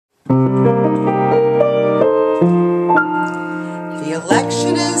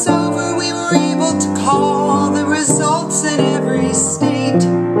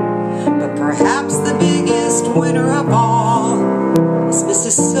winner of all is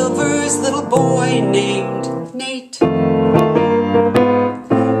Mrs. Silver's little boy named Nate.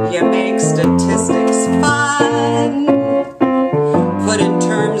 You make statistics fun, put in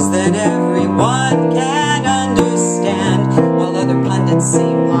terms that everyone can understand, while other pundits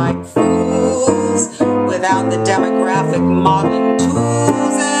seem like fools without the demographic modeling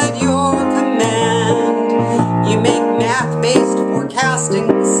tools at your command. You make math-based forecasting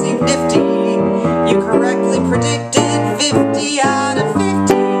seem nifty. You correctly predicted 50 out of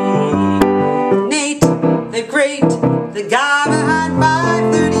 50. Nate, the great, the guy behind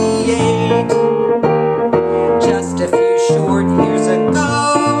 538. Just a few short years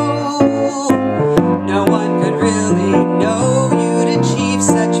ago, no one could really know you'd achieve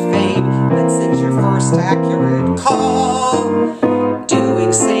such fame. But since your first accurate call, doing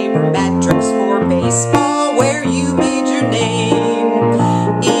sabermetrics for baseball, where you made your name,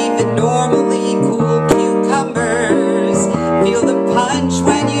 even normally cool cucumbers feel the punch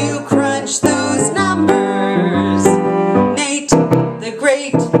when you crunch those numbers. Nate, the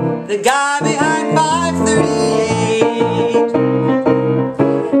great, the guy behind 538.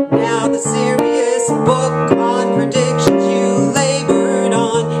 Now the serious book on predictions you labored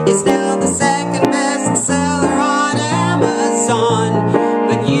on is now the second best seller on Amazon.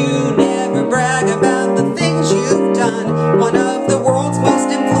 But you never brag about the things you've done. One of the world's most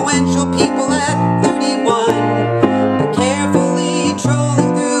influential people at 31. But carefully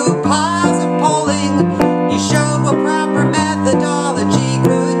trolling through piles of polling, you showed what proper methodology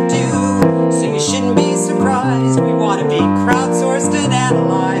could do. So you shouldn't be surprised we want to be crowdsourced and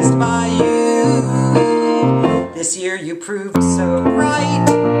analyzed by you. This year you proved so right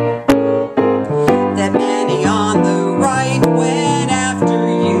that many on the right went after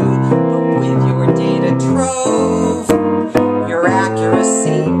you. But with your data trove, your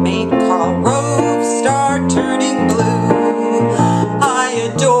accuracy made Karl Rove start turning blue. I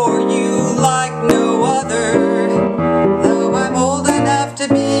adore you like no other, though I'm old enough to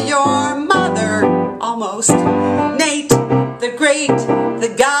be your mother, almost. Nate, the great,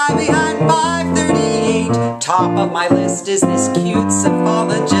 the guy behind 538. Top of my list is this cute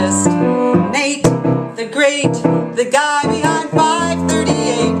psephologist. Nate, the great, the guy behind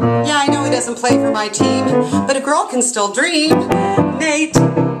 538. Yeah, I know he doesn't play for my team, but a girl can still dream. Nate,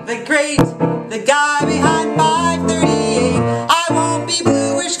 the great, the guy behind 538.